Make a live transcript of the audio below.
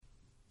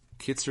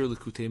Kitzur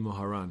Likutey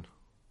Moharan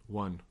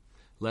 1.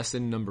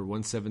 Lesson number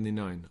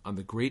 179 on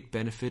the great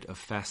benefit of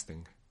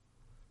fasting.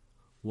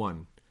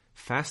 1.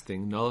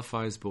 Fasting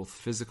nullifies both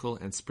physical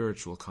and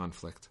spiritual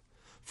conflict.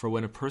 For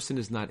when a person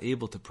is not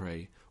able to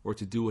pray or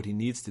to do what he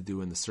needs to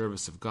do in the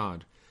service of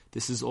God,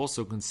 this is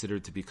also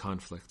considered to be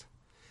conflict.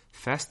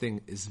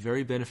 Fasting is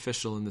very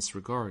beneficial in this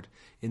regard,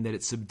 in that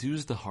it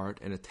subdues the heart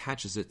and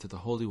attaches it to the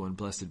Holy One,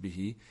 blessed be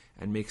He,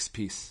 and makes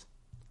peace.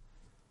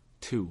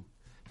 2.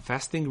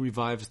 Fasting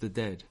revives the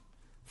dead.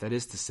 That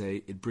is to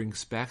say, it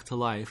brings back to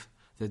life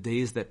the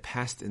days that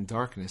passed in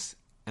darkness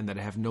and that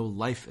have no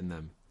life in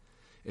them.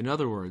 In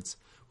other words,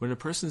 when a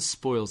person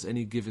spoils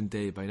any given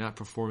day by not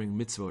performing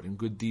mitzvot and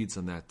good deeds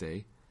on that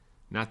day,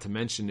 not to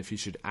mention if he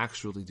should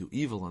actually do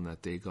evil on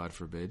that day, God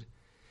forbid,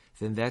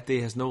 then that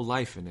day has no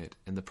life in it,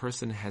 and the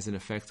person has in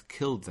effect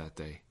killed that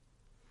day.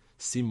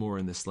 See more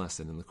in this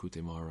lesson in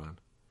Likutey Moharan.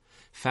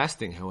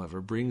 Fasting, however,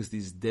 brings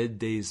these dead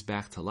days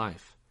back to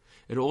life.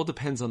 It all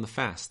depends on the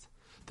fast.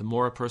 The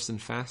more a person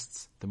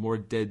fasts, the more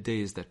dead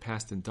days that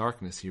passed in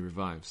darkness he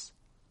revives.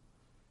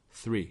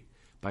 3.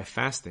 By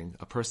fasting,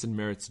 a person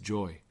merits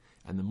joy,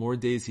 and the more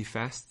days he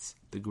fasts,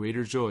 the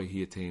greater joy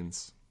he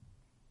attains.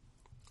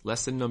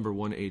 Lesson number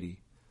 180.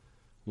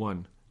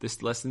 1.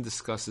 This lesson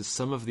discusses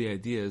some of the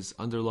ideas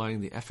underlying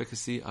the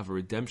efficacy of a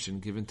redemption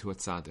given to a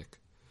tzaddik.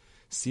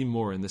 See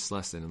more in this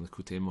lesson in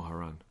Likutey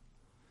Moharan.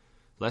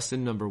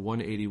 Lesson number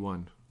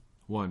 181.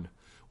 1.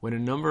 When a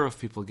number of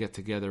people get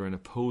together and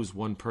oppose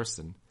one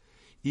person,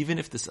 even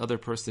if this other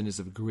person is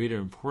of greater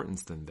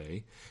importance than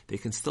they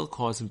can still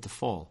cause him to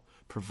fall,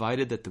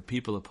 provided that the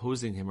people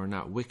opposing him are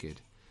not wicked,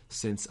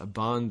 since a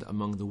bond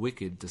among the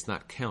wicked does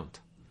not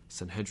count.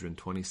 Sanhedrin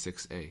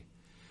 26a.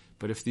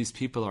 But if these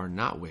people are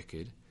not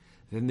wicked,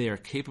 then they are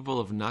capable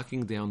of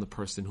knocking down the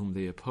person whom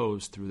they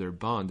oppose through their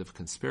bond of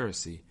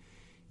conspiracy,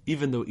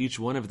 even though each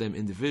one of them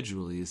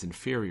individually is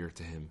inferior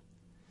to him.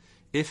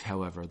 If,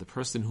 however, the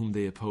person whom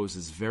they oppose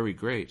is very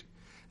great,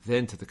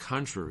 then, to the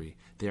contrary,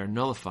 they are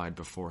nullified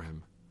before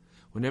him.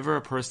 Whenever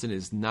a person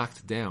is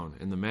knocked down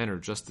in the manner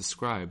just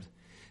described,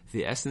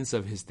 the essence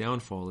of his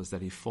downfall is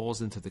that he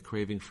falls into the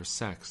craving for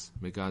sex.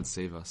 May God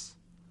save us.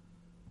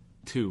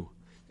 2.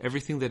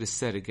 Everything that is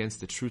said against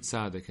the true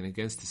tzaddik and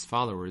against his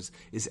followers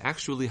is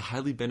actually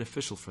highly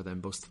beneficial for them,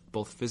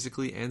 both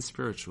physically and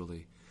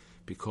spiritually,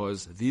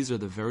 because these are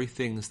the very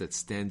things that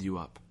stand you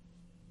up.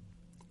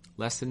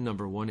 Lesson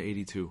number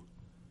 182.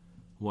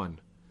 1.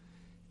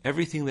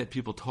 Everything that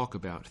people talk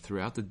about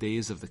throughout the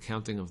days of the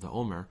counting of the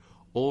Omer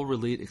all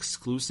relate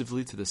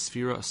exclusively to the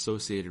sphera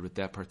associated with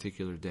that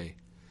particular day.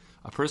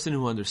 A person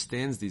who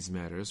understands these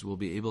matters will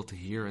be able to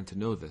hear and to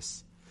know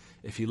this.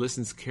 If he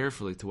listens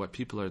carefully to what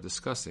people are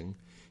discussing,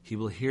 he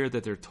will hear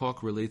that their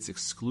talk relates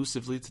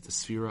exclusively to the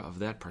sphera of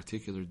that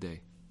particular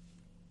day.